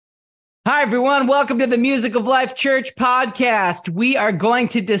Hi, everyone. Welcome to the Music of Life Church podcast. We are going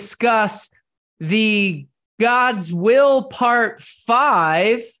to discuss the God's Will Part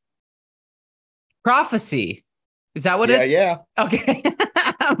 5 prophecy. Is that what it's? Yeah. Okay.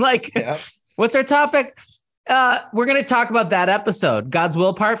 I'm like, Yeah. what's our topic? We're going to talk about that episode, God's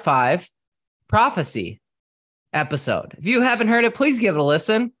Will Part 5 prophecy episode. If you haven't heard it, please give it a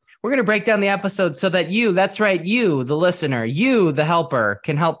listen. We're going to break down the episode so that that's right, you, the listener, you, the helper,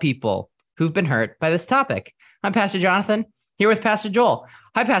 can help people who've been hurt by this topic. I'm Pastor Jonathan, here with Pastor Joel.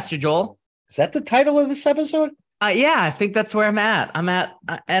 Hi, Pastor Joel. Is that the title of this episode? Yeah, I think that's where I'm at. I'm at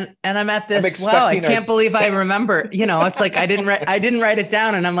this. I'm Wow, I can't believe I remember. It's like I didn't write it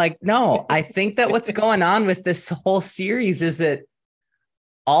down, and I'm like, no, I think that what's going on with this whole series is it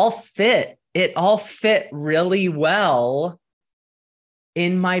all fit. It all fit really well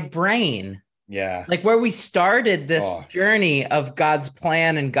in my brain. Yeah. Like where we started this journey of God's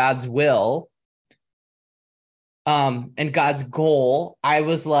plan and God's will, and God's goal, I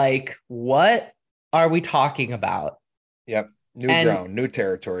was like, what are we talking about? Yep. Ground, new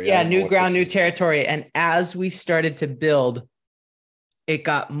territory. Yeah, new ground, new territory. And as we started to build, it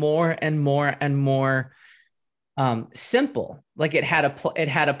got more and more and more simple. Like it had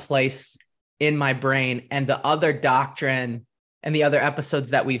a place in my brain, and the other doctrine and the other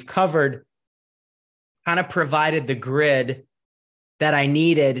episodes that we've covered kind of provided the grid that I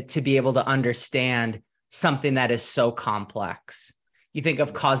needed to be able to understand something that is so complex. You think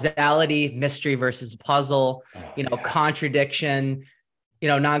of causality, mystery versus puzzle, contradiction,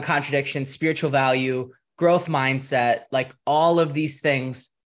 non-contradiction, spiritual value, growth mindset, like all of these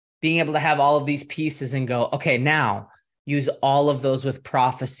things, being able to have all of these pieces and go, okay, now use all of those with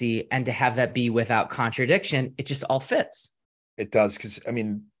prophecy and to have that be without contradiction. It just all fits. It does. Because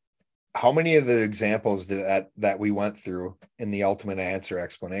how many of the examples that we went through in the ultimate answer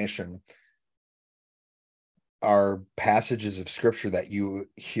explanation are passages of scripture that you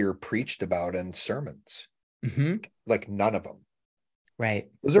hear preached about in sermons? Mm-hmm. Like none of them. Right.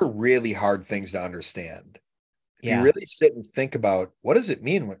 Those are really hard things to understand. If you really sit and think about, what does it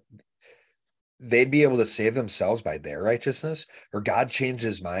mean when they'd be able to save themselves by their righteousness, or God changed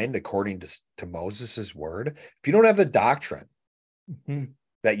his mind according to Moses's word? If you don't have the doctrine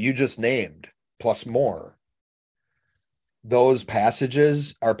that you just named, plus more, those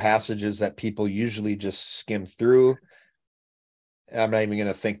passages are passages that people usually just skim through. I'm not even going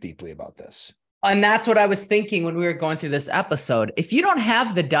to think deeply about this. And that's what I was thinking when we were going through this episode. If you don't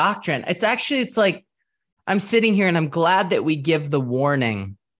have the doctrine, it's like I'm sitting here and I'm glad that we give the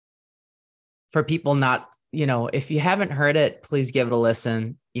warning for people not, if you haven't heard it, please give it a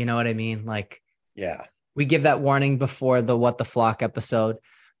listen. You know what I mean? Like, yeah, we give that warning before the What the Flock episode.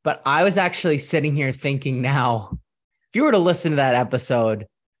 But I was actually sitting here thinking now, if you were to listen to that episode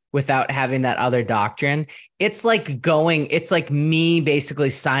without having that other doctrine, it's like me basically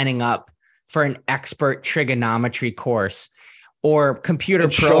signing up for an expert trigonometry course or computer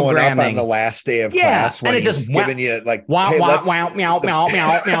programming. Showing up on the last day of class when he's just giving you like, wow, wow, wow, meow, meow,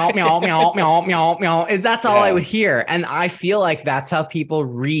 meow, meow, meow, meow, meow, meow, meow. That's all I would hear. And I feel like that's how people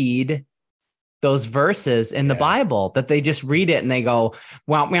read those verses in the Bible, that they just read it and they go,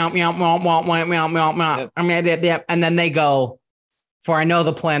 wow, meow, meow, meow, meow, meow, meow, meow, meow. And then they go, for I know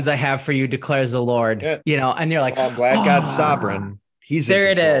the plans I have for you, declares the Lord, and you're like, I'm glad God's sovereign. He's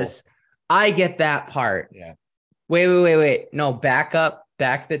there it is. I get that part. Yeah. Wait. No, back up,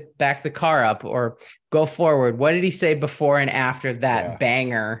 back the car up, or go forward. What did he say before and after that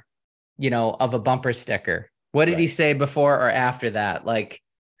banger, of a bumper sticker? What did he say before or after that? Like,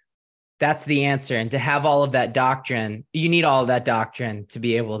 that's the answer. And to have all of that doctrine, you need all of that doctrine to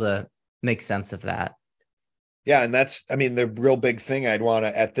be able to make sense of that. Yeah. And that's, the real big thing I'd want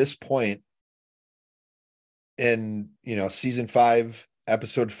to, at this point in, season 5,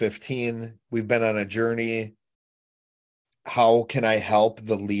 episode 15, we've been on a journey. How can I help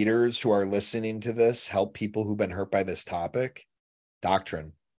the leaders who are listening to this, help people who've been hurt by this topic?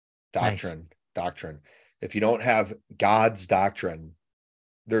 Doctrine. If you don't have God's doctrine,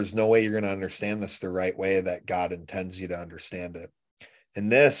 there's no way you're going to understand this the right way that God intends you to understand it.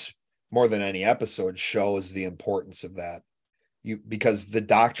 And this, more than any episode, shows the importance of that. Because the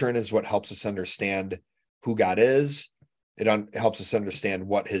doctrine is what helps us understand who God is. It helps us understand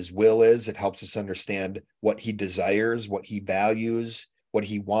what his will is. It helps us understand what he desires, what he values, what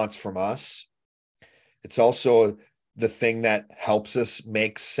he wants from us. It's also the thing that helps us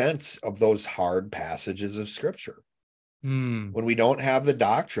make sense of those hard passages of scripture. When we don't have the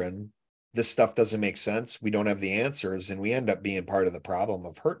doctrine, this stuff doesn't make sense. We don't have the answers, and we end up being part of the problem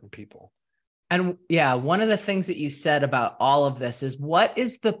of hurting people. And yeah, one of the things that you said about all of this is, what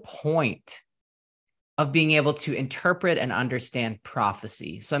is the point of being able to interpret and understand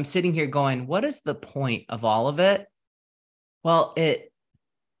prophecy? So I'm sitting here going, what is the point of all of it? Well, it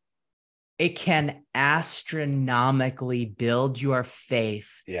can astronomically build your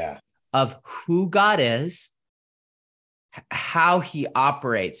faith of who God is, how he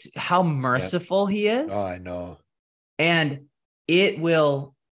operates, how merciful he is. Oh, I know. And it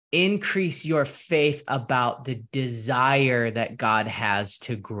will increase your faith about the desire that God has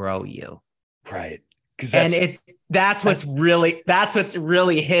to grow you. Right. And that's what's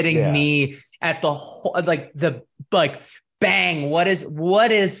really hitting me at the whole, bang.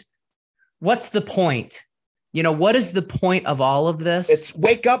 What's the point? What is the point of all of this? It's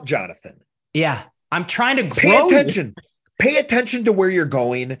wake up, Jonathan. Yeah. I'm trying to grow. Pay attention. Pay attention to where you're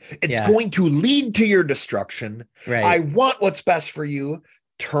going. It's going to lead to your destruction. Right. I want what's best for you.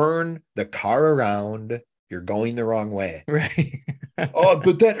 Turn the car around. You're going the wrong way. Right. Oh,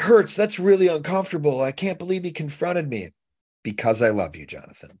 but that hurts. That's really uncomfortable. I can't believe he confronted me. Because I love you,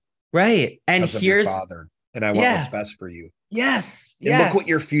 Jonathan. Right. And because here's your father. And I want what's best for you. Yes. And look what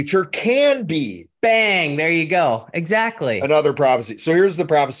your future can be. Bang. There you go. Exactly. Another prophecy. So here's the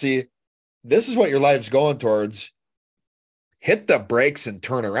prophecy. This is what your life's going towards. Hit the brakes and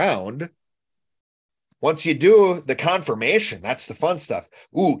turn around. Once you do, the confirmation, that's the fun stuff.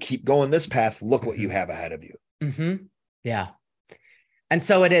 Ooh, keep going this path. Look what you have ahead of you. Mm-hmm. Yeah. And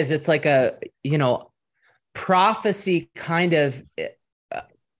so it is. It's like a, prophecy kind of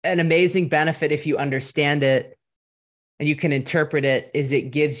an amazing benefit if you understand it and you can interpret it, is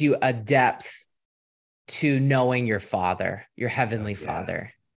it gives you a depth to knowing your Father, your heavenly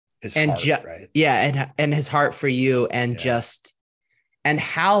Father. His heart, right? Yeah. And his heart for you, and and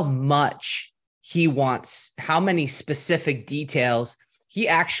how much he wants, how many specific details he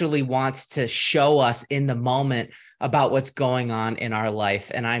actually wants to show us in the moment about what's going on in our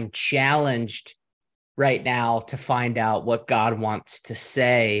life. And I'm challenged right now to find out what God wants to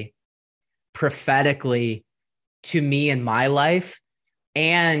say prophetically to me in my life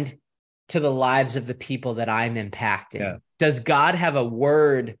and to the lives of the people that I'm impacting. Yeah. Does God have a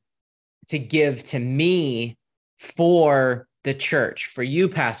word to give to me for the church, for you,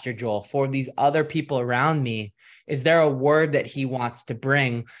 Pastor Joel, for these other people around me? Is there a word that he wants to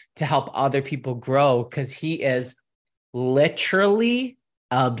bring to help other people grow? Because he is literally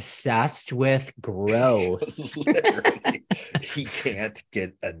obsessed with growth. Literally. He can't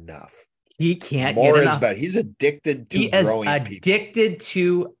get enough. He can't More get is enough. better. He's addicted to growing people. Addicted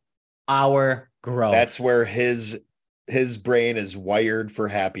to our growth. That's where his brain is wired for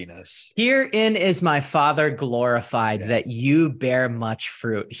happiness. Herein is my Father glorified, that you bear much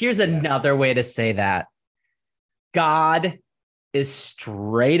fruit. Here's another way to say that. God is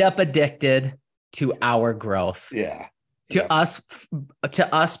straight up addicted to our growth. Yeah. To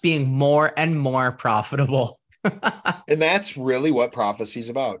us being more and more profitable. And that's really what prophecy is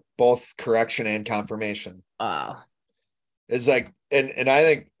about, both correction and confirmation. It's like, and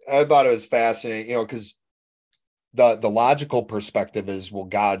I thought it was fascinating, because the logical perspective is, well,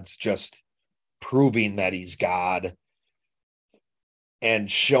 God's just proving that he's God and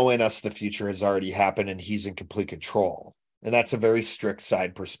showing us the future has already happened and he's in complete control. And that's a very strict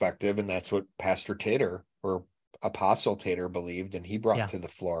side perspective. And that's what Pastor Tater, or Apostle Tater, believed, and he brought to the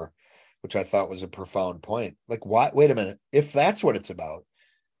floor, which I thought was a profound point. Like, what? Wait a minute. If that's what it's about,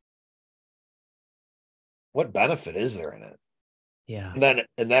 what benefit is there in it? Yeah.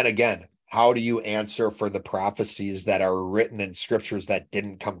 And then again, how do you answer for the prophecies that are written in scriptures that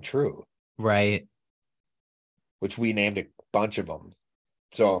didn't come true? Right. Which we named a bunch of them.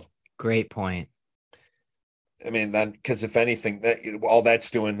 So great point. I mean, then, because if anything, all that's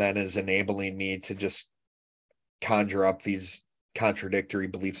doing then is enabling me to just conjure up these contradictory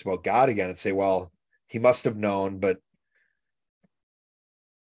beliefs about God again and say, well, he must have known, but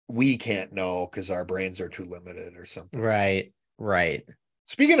we can't know because our brains are too limited or something. Right.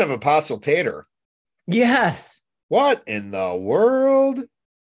 Speaking of Apostle Tater. Yes. What in the world?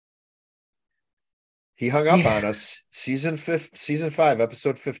 He hung up on us. Season 5,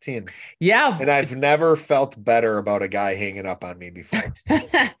 episode 15. Yeah. And I've never felt better about a guy hanging up on me before.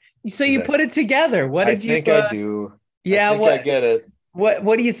 So you put it together. What did you think I do. Yeah. I get it. What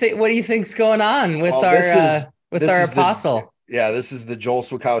do you think? What do you think's going on with our apostle? This is the Joel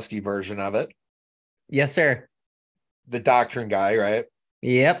Swakowski version of it. Yes, sir. The doctrine guy, right?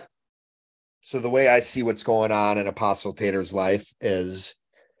 Yep. So the way I see what's going on in Apostle Tater's life is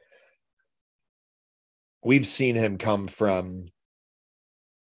we've seen him come from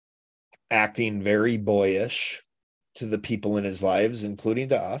acting very boyish to the people in his lives, including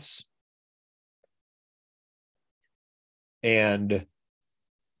to us, and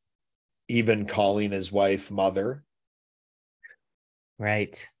even calling his wife mother.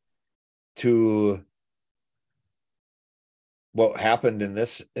 Right. To what happened in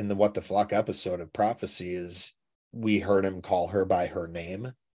the What the Flock episode of Prophecy is we heard him call her by her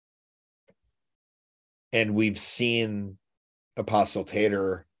name. And we've seen Apostle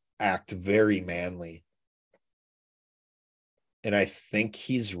Tater act very manly. And I think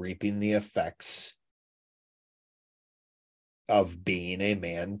he's reaping the effects of being a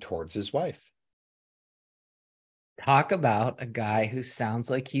man towards his wife. Talk about a guy who sounds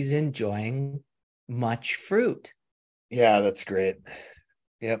like he's enjoying much fruit. Yeah, that's great.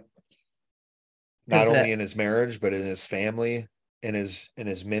 Yep. Not only in his marriage, but in his family, in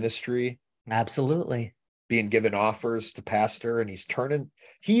his ministry. Absolutely. Being given offers to pastor, and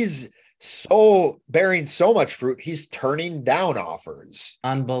he's so bearing so much fruit, he's turning down offers.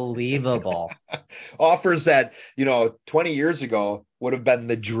 Unbelievable. Offers that, 20 years ago would have been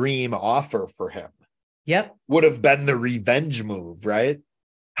the dream offer for him. Yep. Would have been the revenge move, right?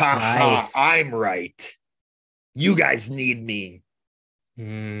 Nice. I'm right. You guys need me.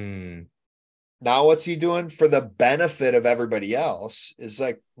 Now what's he doing for the benefit of everybody else is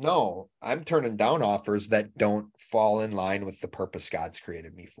like, no, I'm turning down offers that don't fall in line with the purpose God's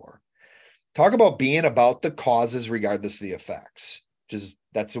created me for. Talk about being about the causes regardless of the effects.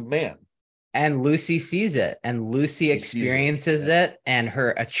 That's a man. And Lucy sees it, and Lucy experiences it, and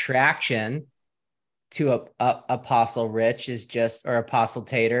her attraction to Apostle Rich or Apostle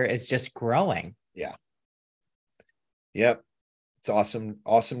Tater is just growing. Yeah. Yep. It's awesome.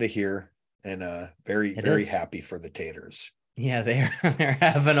 Awesome to hear. And very happy for the Taters. Yeah, they're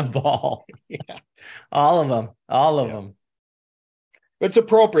having a ball. Yeah. All of them. It's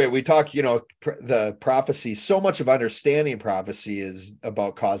appropriate. We talk, the prophecy, so much of understanding prophecy is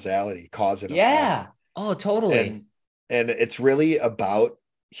about causality, cause and effect. Oh, totally. And it's really about,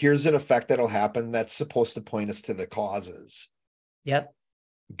 here's an effect that'll happen that's supposed to point us to the causes. Yep.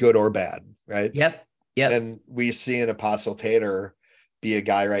 Good or bad, right? Yep. And we see an Apostle Tater be a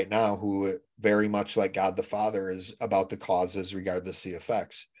guy right now who very much like God the Father is about the causes regardless of the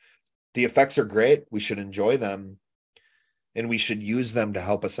effects. The effects are great. We should enjoy them and we should use them to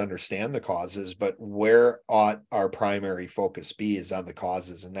help us understand the causes, but where ought our primary focus be is on the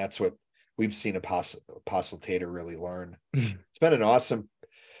causes. And that's what we've seen Apostle Tater really learn. It's been an awesome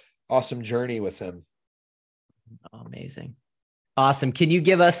journey with him. Amazing. Awesome. Can you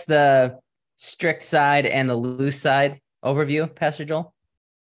give us the strict side and the loose side overview, Pastor Joel?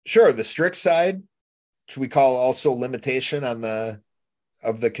 Sure. The strict side, which we call also limitation of the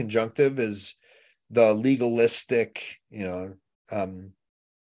conjunctive, is the legalistic,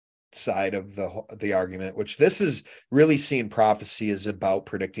 side of the argument, which this is really seeing prophecy is about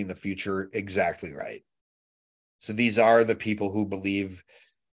predicting the future exactly right. So these are the people who believe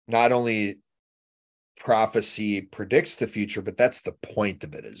not only prophecy predicts the future, but that's the point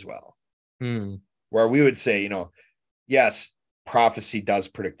of it as well. Where we would say, yes, prophecy does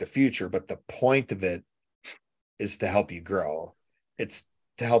predict the future, but the point of it is to help you grow. It's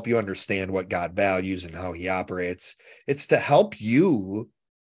to help you understand what God values and how he operates. It's to help you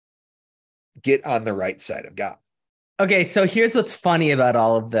get on the right side of God. Okay, so here's what's funny about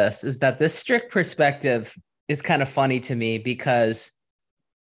all of this is that this strict perspective is kind of funny to me because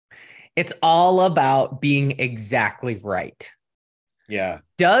it's all about being exactly right. Yeah.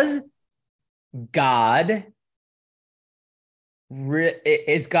 Is God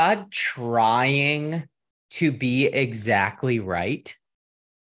trying to be exactly right?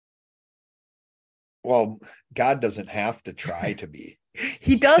 Well, God doesn't have to try to be.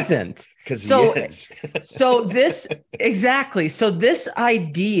 He doesn't. Because he is. So this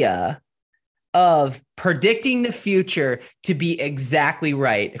idea of predicting the future to be exactly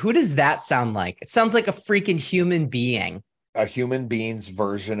right, who does that sound like? It sounds like a freaking human being. A human being's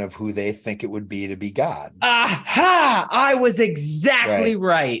version of who they think it would be to be God. Aha! I was exactly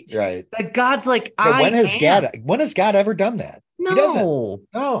right. Right. That God's like, when has God ever done that? No. He doesn't.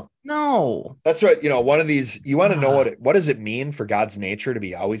 No. That's right. One of these, you want to know what does it mean for God's nature to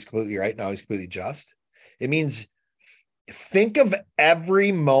be always completely right and always completely just? It means think of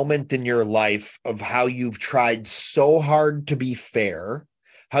every moment in your life of how you've tried so hard to be fair,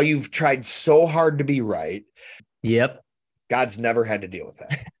 how you've tried so hard to be right. Yep. God's never had to deal with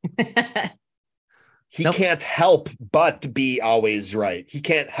that. He can't help but be always right. He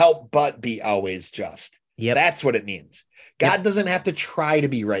can't help but be always just. Yep. That's what it means. God doesn't have to try to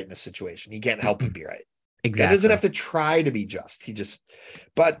be right in a situation. He can't help but be right. Exactly. God doesn't have to try to be just.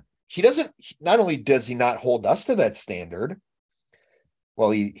 But he doesn't, not only does he not hold us to that standard, well,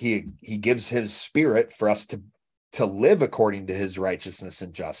 he gives his spirit for us to to live according to his righteousness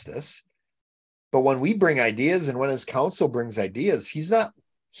and justice. But when we bring ideas and when his counsel brings ideas, he's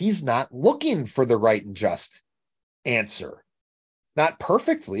not looking for the right and just answer. Not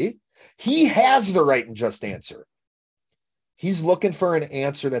perfectly. He has the right and just answer. He's looking for an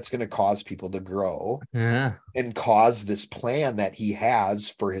answer that's going to cause people to grow and cause this plan that he has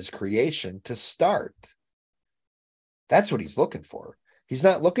for his creation to start. That's what he's looking for. He's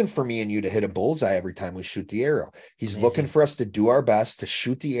not looking for me and you to hit a bullseye every time we shoot the arrow. He's looking for us to do our best to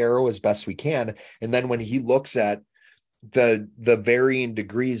shoot the arrow as best we can. And then when he looks at the varying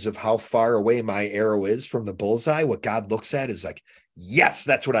degrees of how far away my arrow is from the bullseye, what God looks at is like, yes,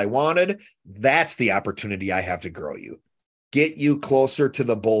 that's what I wanted. That's the opportunity I have to grow you. Get you closer to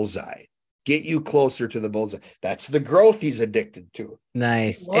the bullseye. Get you closer to the bullseye. That's the growth he's addicted to.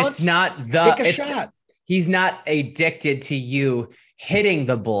 Nice. It's not shot. He's not addicted to you hitting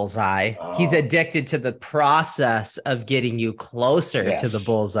the bullseye. He's addicted to the process of getting you closer to the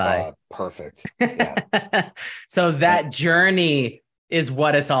bullseye. Perfect. Yeah. So that journey is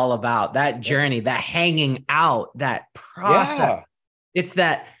what it's all about. That journey, that hanging out, that process. Yeah. It's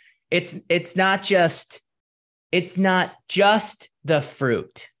that it's not just the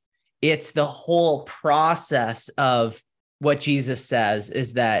fruit. It's the whole process of what Jesus says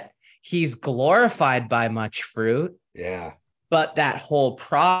is that he's glorified by much fruit. Yeah. But that whole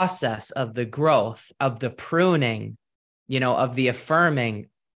process of the growth, of the pruning, of the affirming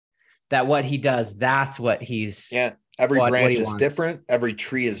that what he does, that's what he's. Yeah. Every branch is different. Every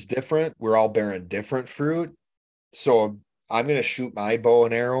tree is different. We're all bearing different fruit. So I'm going to shoot my bow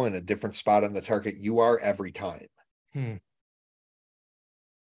and arrow in a different spot on the target. You are every time. And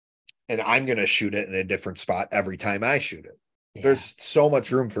I'm going to shoot it in a different spot every time I shoot it. Yeah. There's so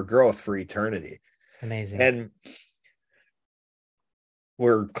much room for growth for eternity. Amazing. And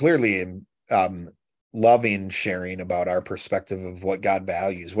we're clearly loving sharing about our perspective of what God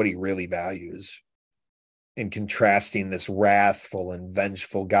values, what he really values, and contrasting this wrathful and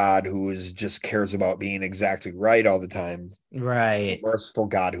vengeful God who just cares about being exactly right all the time. Right. A merciful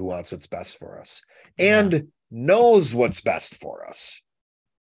God who wants what's best for us and knows what's best for us.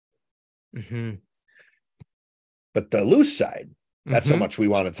 Mm-hmm. But the loose side, that's how much we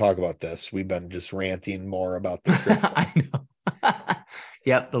want to talk about this. We've been just ranting more about the scripture. I know.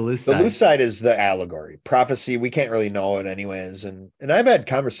 Yep, the loose side. The loose side is the allegory. Prophecy, we can't really know it anyways. And I've had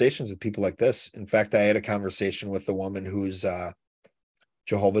conversations with people like this. In fact, I had a conversation with a woman who's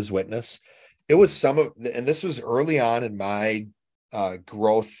Jehovah's Witness. It was and this was early on in my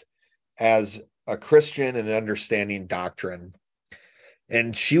growth as a Christian and understanding doctrine.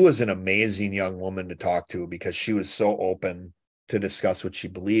 And she was an amazing young woman to talk to because she was so open to discuss what she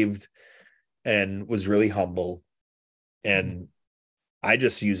believed and was really humble. And I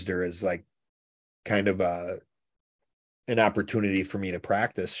just used her as like kind of an opportunity for me to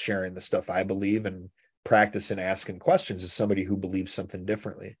practice sharing the stuff I believe and practice and asking questions as somebody who believes something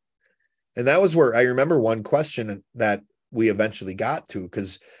differently. And that was where I remember one question that we eventually got to,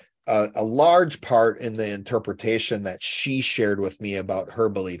 because a large part in the interpretation that she shared with me about her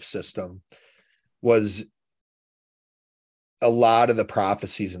belief system was a lot of the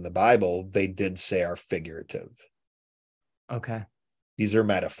prophecies in the Bible, they did say are figurative. Okay. These are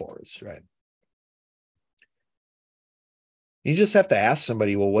metaphors, right? You just have to ask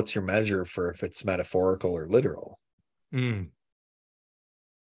somebody, well, what's your measure for if it's metaphorical or literal?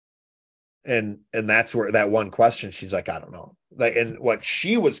 And that's where that one question, she's like, I don't know. Like, and what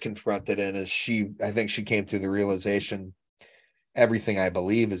she was confronted in is I think she came to the realization, everything I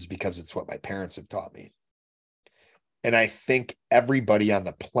believe is because it's what my parents have taught me. And I think everybody on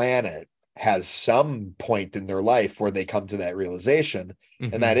the planet has some point in their life where they come to that realization.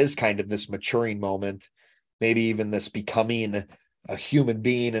 And that is kind of this maturing moment, maybe even this becoming a human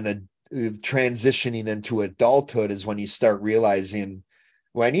being and transitioning into adulthood is when you start realizing,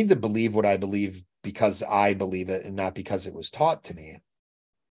 well, I need to believe what I believe because I believe it and not because it was taught to me.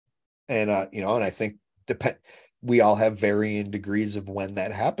 And, and I think we all have varying degrees of when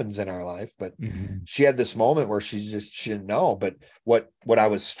that happens in our life, but she had this moment where she didn't know. But what I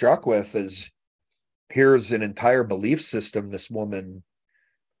was struck with is here's an entire belief system this woman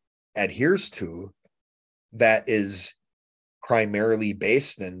adheres to that is primarily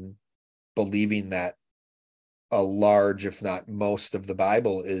based in believing that a large, if not most of the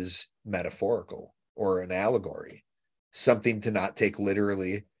Bible is metaphorical or an allegory, something to not take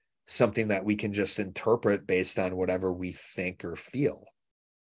literally, something that we can just interpret based on whatever we think or feel.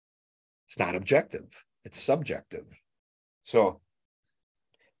 It's not objective, it's subjective. So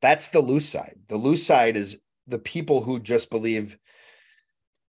that's the loose side. The loose side is the people who just believe,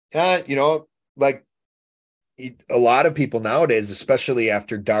 like a lot of people nowadays, especially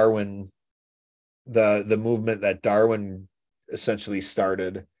after Darwin, the movement that Darwin essentially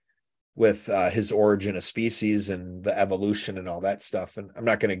started with his Origin of Species and the evolution and all that stuff. And I'm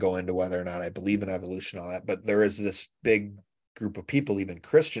not going to go into whether or not I believe in evolution, all that, but there is this big group of people, even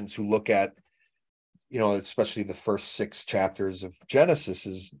Christians, who look at, especially the first 6 chapters of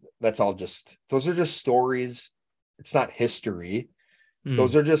Genesis, those are just stories. It's not history.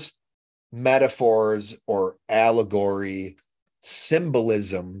 Those are just metaphors or allegory,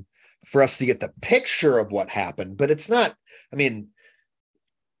 symbolism for us to get the picture of what happened. But it's not,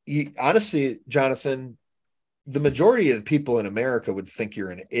 honestly, Jonathan, the majority of the people in America would think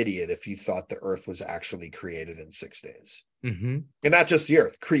you're an idiot if you thought the earth was actually created in 6 days. Mm-hmm. And not just the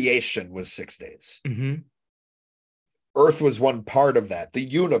earth, creation was 6 days. Mm-hmm. Earth was one part of that, the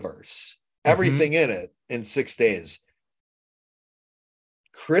universe, everything in it in 6 days.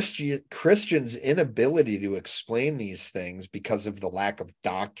 Christians' inability to explain these things because of the lack of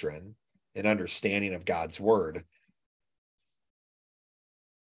doctrine and understanding of God's word.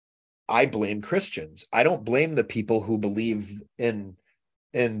 I blame Christians. I don't blame the people who believe in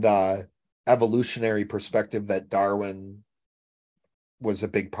the evolutionary perspective that Darwin was a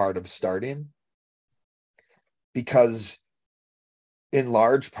big part of starting, because in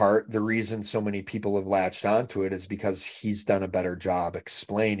large part, the reason so many people have latched onto it is because he's done a better job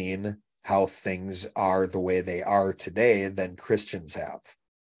explaining how things are the way they are today than Christians have.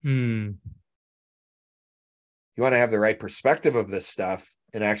 You want to have the right perspective of this stuff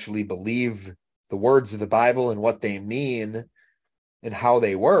and actually believe the words of the Bible and what they mean and how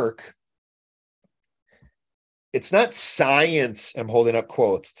they work. It's not science. I'm holding up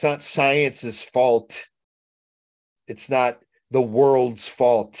quotes. It's not science's fault. It's not the world's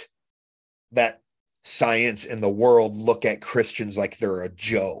fault that science and the world look at Christians like they're a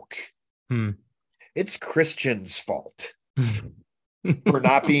joke. It's Christians' fault for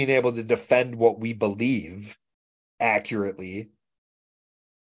not being able to defend what we believe accurately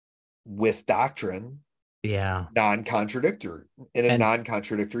with doctrine. Non-contradictory, in a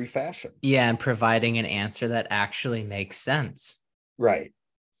non-contradictory fashion. And providing an answer that actually makes sense. Right.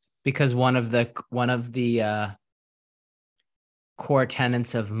 Because one of the core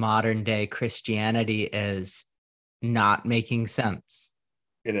tenets of modern day Christianity is not making sense.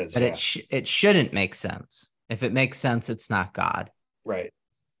 It is. But it shouldn't make sense. If it makes sense, it's not God. Right.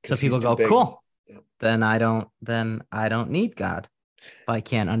 So people go, cool. Yeah. Then I don't need God if I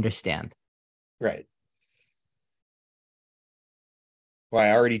can't understand. Right. Well,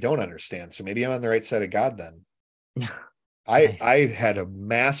 I already don't understand. So maybe I'm on the right side of God then. Nice. I had a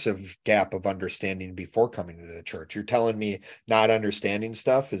massive gap of understanding before coming to the church. You're telling me not understanding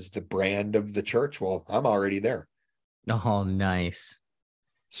stuff is the brand of the church? Well, I'm already there. Oh, nice.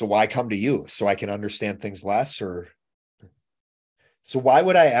 So why come to you? So I can understand things less? Or so why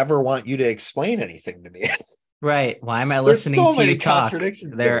would I ever want you to explain anything to me? Right. Why am I listening to you talk?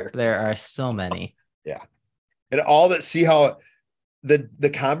 There are so many. Yeah. And all that, see how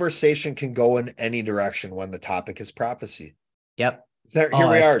the conversation can go in any direction when the topic is prophecy. Yep. Here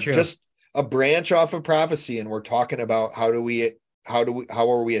we are, true. Just a branch off of prophecy, and we're talking about how are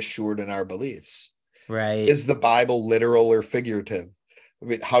we assured in our beliefs? Right. Is the Bible literal or figurative? I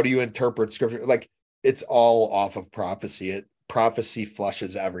mean, how do you interpret scripture? Like, it's all off of prophecy. Prophecy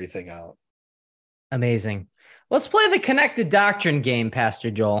flushes everything out. Amazing. Let's play the connected doctrine game, Pastor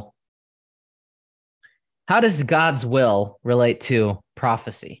Joel. How does God's will relate to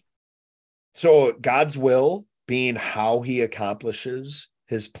prophecy? So God's will, being how he accomplishes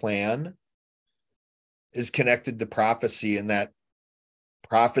his plan, is connected to prophecy, and that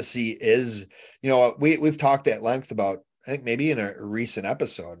prophecy is, we've talked at length about, I think maybe in a recent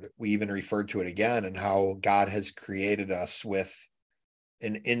episode, we even referred to it again, and how God has created us with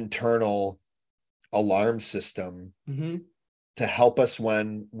an internal alarm system to help us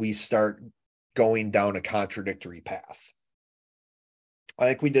when we start going down a contradictory path. I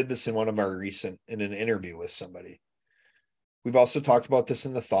think we did this in in an interview with somebody. We've also talked about this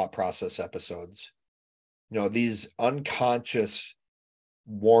in the thought process episodes. These unconscious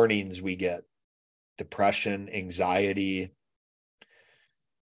warnings we get: depression, anxiety,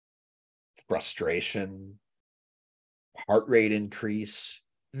 frustration, heart rate increase.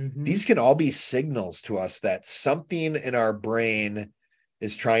 These can all be signals to us that something in our brain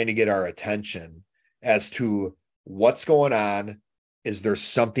is trying to get our attention as to what's going on. Is there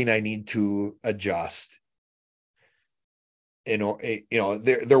something I need to adjust?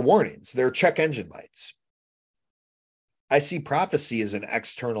 They're warnings. They're check engine lights. I see prophecy as an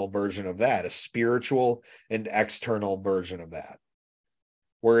external version of that, a spiritual and external version of that,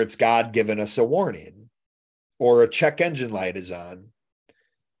 where it's God giving us a warning. or a check engine light is on.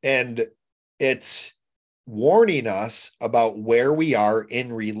 And it's warning us about where we are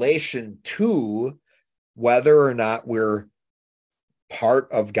in relation to whether or not we're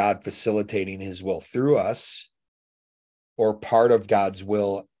part of God facilitating his will through us, or part of God's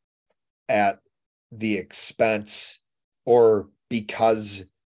will at the expense, or because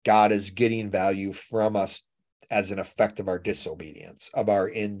God is getting value from us as an effect of our disobedience, of our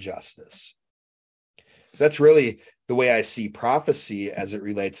injustice. So that's really the way I see prophecy as it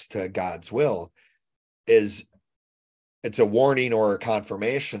relates to God's will, is it's a warning or a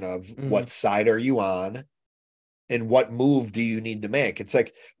confirmation of what side are you on and what move do you need to make. It's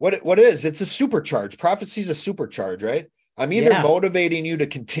like what it is. It's a supercharge. Prophecy is a supercharge, right? I'm either motivating you to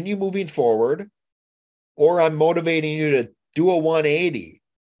continue moving forward, or I'm motivating you to do a 180.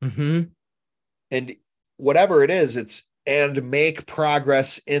 And whatever it is, and make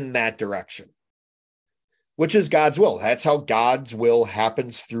progress in that direction, which is God's will. That's how God's will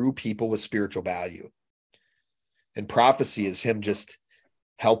happens, through people with spiritual value. And prophecy is him just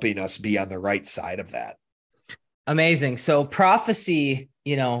helping us be on the right side of that. Amazing. So prophecy,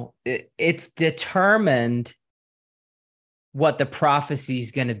 it's determined what the prophecy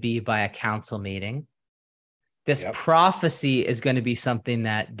is going to be by a council meeting. This prophecy is going to be something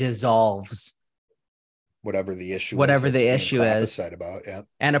that dissolves whatever the issue is about. Yeah.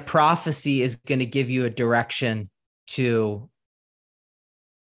 And a prophecy is going to give you a direction to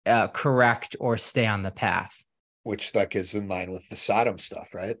correct or stay on the path. Which like is in line with the Sodom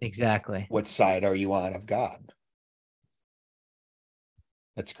stuff, right? Exactly. What side are you on of God?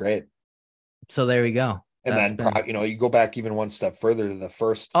 That's great. So there we go. And then, you go back even one step further to the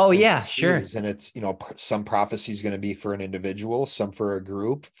first. Oh yeah, sure. And it's, some prophecy is going to be for an individual, some for a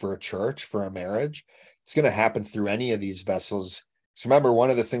group, for a church, for a marriage. It's going to happen through any of these vessels. So remember, one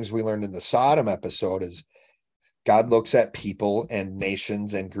of the things we learned in the Sodom episode is God looks at people and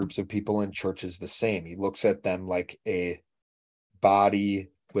nations and groups of people and churches the same. He looks at them like a body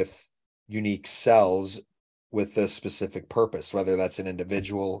with unique cells with a specific purpose, whether that's an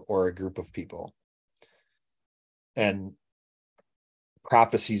individual or a group of people. And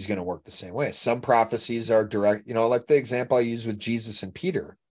prophecy is going to work the same way. Some prophecies are direct, like the example I use with Jesus and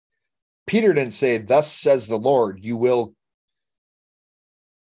Peter. Peter didn't say, "Thus says the Lord, you will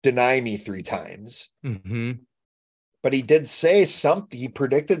deny me 3 times." But he did say something. He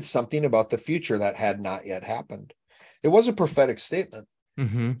predicted something about the future that had not yet happened. It was a prophetic statement,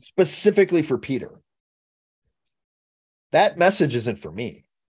 specifically for Peter. That message isn't for me.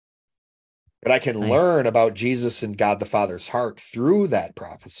 But I can learn about Jesus and God the Father's heart through that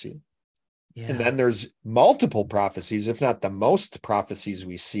prophecy. Yeah. And then there's multiple prophecies, if not the most prophecies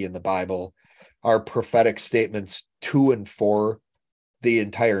we see in the Bible are prophetic statements to and for the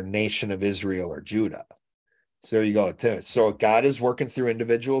entire nation of Israel or Judah. So there you go. So God is working through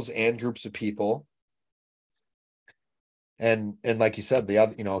individuals and groups of people. And like you said,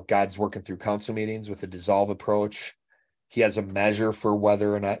 God's working through council meetings with a dissolve approach. He has a measure for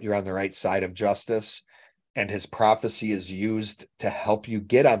whether or not you're on the right side of justice, and his prophecy is used to help you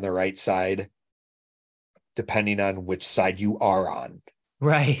get on the right side, depending on which side you are on.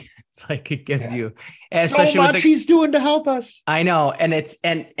 Right. It's like it gives you so much he's doing to help us. I know. And it's,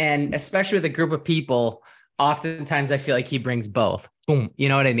 and especially with a group of people, oftentimes I feel like he brings both. Boom. You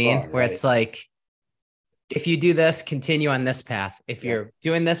know what I mean? Where it's like, if you do this, continue on this path. If you're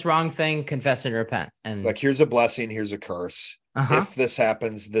doing this wrong thing, confess and repent. And like, here's a blessing, here's a curse. If this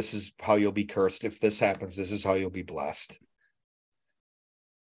happens, this is how you'll be cursed. If this happens, this is how you'll be blessed.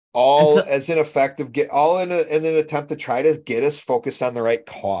 As an effect of in an attempt to try to get us focused on the right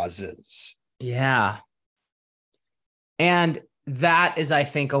causes. Yeah. And that is, I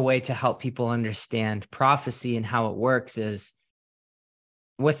think, a way to help people understand prophecy and how it works is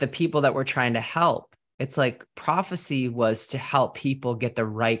with the people that we're trying to help. It's like prophecy was to help people get the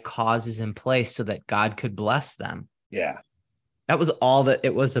right causes in place so that God could bless them. Yeah. That was all that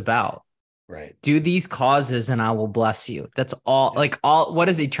it was about. Right. Do these causes and I will bless you. That's all. Yeah. What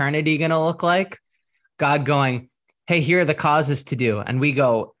is eternity going to look like? God going, hey, here are the causes to do. And we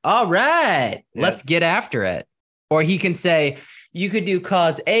go, all right, let's get after it. Or he can say, you could do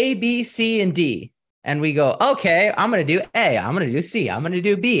cause A, B, C, and D. And we go, okay, I'm going to do A. I'm going to do C. I'm going to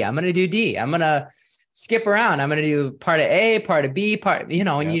do B. I'm going to do D. I'm going to skip around. I'm going to do part of A, part of B,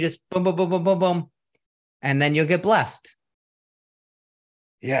 and you just boom, boom, boom, boom, boom, boom. And then you'll get blessed.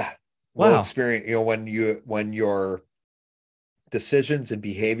 Yeah. Well, experience, when your decisions and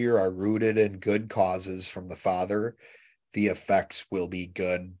behavior are rooted in good causes from the Father, the effects will be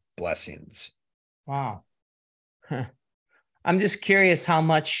good blessings. Wow. I'm just curious how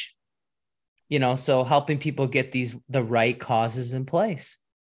much So helping people get the right causes in place.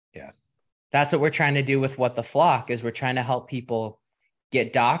 Yeah. That's what we're trying to do with What the Flock is. We're trying to help people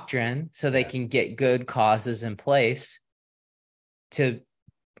get doctrine so they can get good causes in place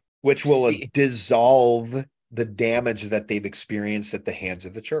which will dissolve the damage that they've experienced at the hands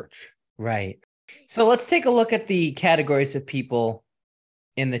of the church. Right. So let's take a look at the categories of people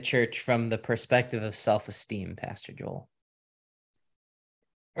in the church from the perspective of self-esteem, Pastor Joel.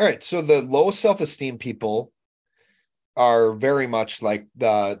 All right. So the low self-esteem people are very much like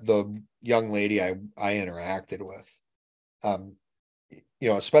the young lady I interacted with.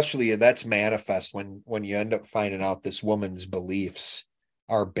 Especially that's manifest when you end up finding out this woman's beliefs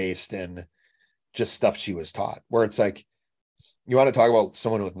are based in just stuff she was taught, where it's like, you want to talk about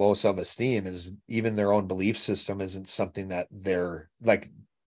someone with low self-esteem is even their own belief system isn't something that they're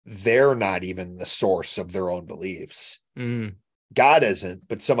not even the source of their own beliefs. God isn't,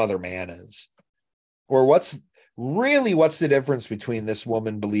 but some other man is. Or what's the difference between this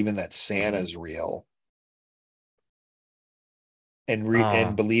woman believing that Santa's real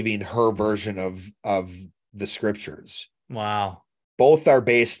and believing her version of the scriptures? Wow. Both are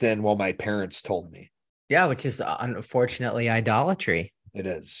based in, well, my parents told me. Yeah, which is unfortunately idolatry. It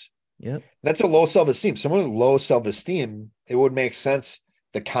is. Yep. That's a low self-esteem. Someone with low self-esteem, it would make sense.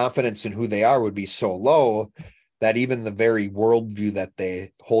 The confidence in who they are would be so low that even the very worldview that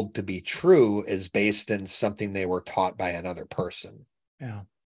they hold to be true is based in something they were taught by another person. Yeah.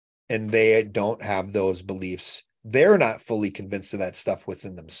 And they don't have those beliefs. They're not fully convinced of that stuff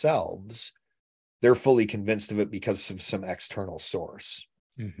within themselves. They're fully convinced of it because of some external source,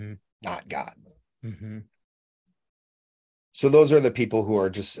 not God. So those are the people who are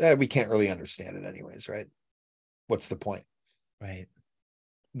just, we can't really understand it anyways, right? What's the point? Right.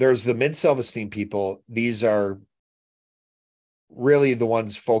 There's the mid self-esteem people. These are really the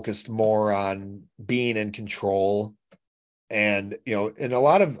ones focused more on being in control. And, and a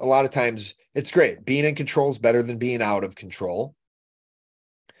lot of times it's great. Being in control is better than being out of control.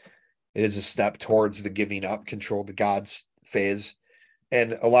 It is a step towards the giving up control to God's phase.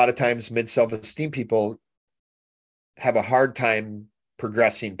 And a lot of times mid self-esteem people have a hard time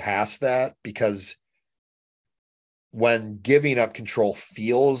progressing past that, because when giving up control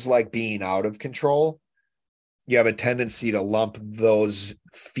feels like being out of control, you have a tendency to lump those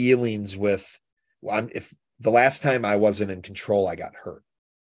feelings with, well, if the last time I wasn't in control, I got hurt.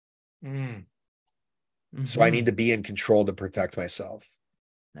 So I need to be in control to protect myself.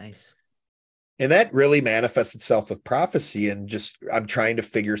 Nice. And that really manifests itself with prophecy, and just, I'm trying to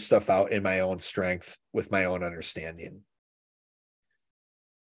figure stuff out in my own strength with my own understanding.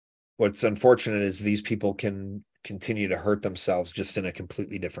 What's unfortunate is these people can continue to hurt themselves just in a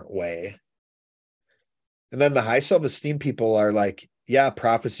completely different way. And then the high self-esteem people are like, yeah,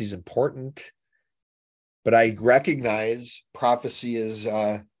 prophecy is important, but I recognize prophecy is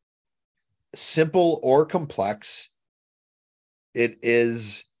simple or complex. It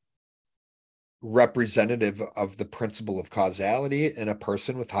is representative of the principle of causality, and a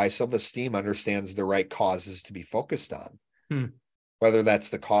person with high self-esteem understands the right causes to be focused on. Whether that's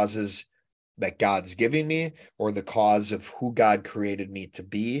the causes that God's giving me or the cause of who God created me to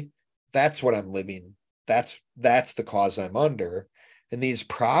be. That's what I'm living. That's the cause I'm under. And these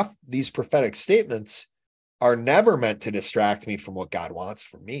prophetic statements are never meant to distract me from what God wants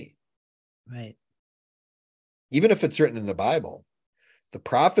for me. Right. Even if it's written in the Bible, the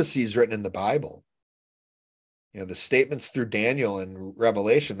prophecies written in the Bible, the statements through Daniel and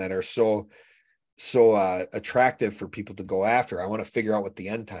Revelation that are so attractive for people to go after. I want to figure out what the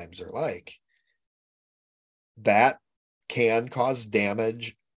end times are like. That can cause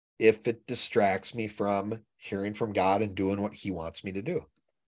damage if it distracts me from hearing from God and doing what he wants me to do.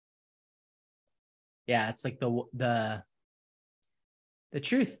 Yeah, it's like the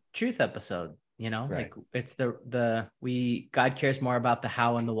truth episode, right. Like it's God cares more about the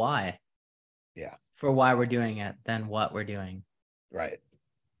how and the why. Yeah. For why we're doing it than what we're doing. Right.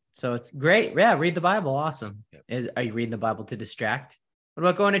 So it's great. Yeah, read the Bible. Awesome. Yep. Are you reading the Bible to distract? What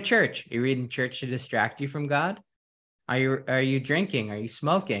about going to church? Are you reading church to distract you from God? Are you drinking? Are you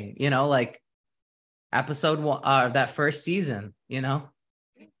smoking? Like episode 1, that first season,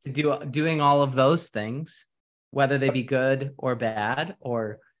 doing all of those things, whether they be good or bad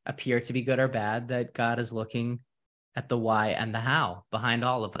or appear to be good or bad, that God is looking at the why and the how behind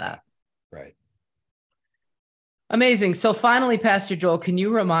all of that. Right. Amazing. So finally, Pastor Joel, can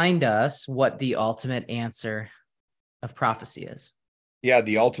you remind us what the ultimate answer of prophecy is? Yeah,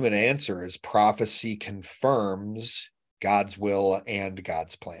 the ultimate answer is prophecy confirms God's will and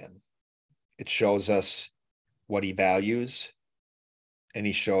God's plan. It shows us what he values, and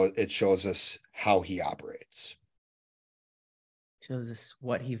it shows us how he operates. Shows us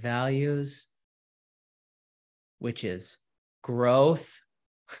what he values, which is growth.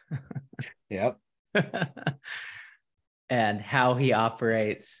 Yep. And how he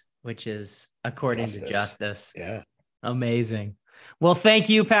operates, which is according to justice. Yeah. Amazing. Well, thank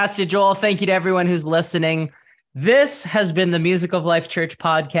you, Pastor Joel. Thank you to everyone who's listening. This has been the Music of Life Church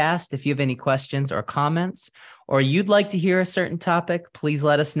podcast. If you have any questions or comments, or you'd like to hear a certain topic, please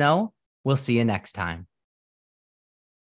let us know. We'll see you next time.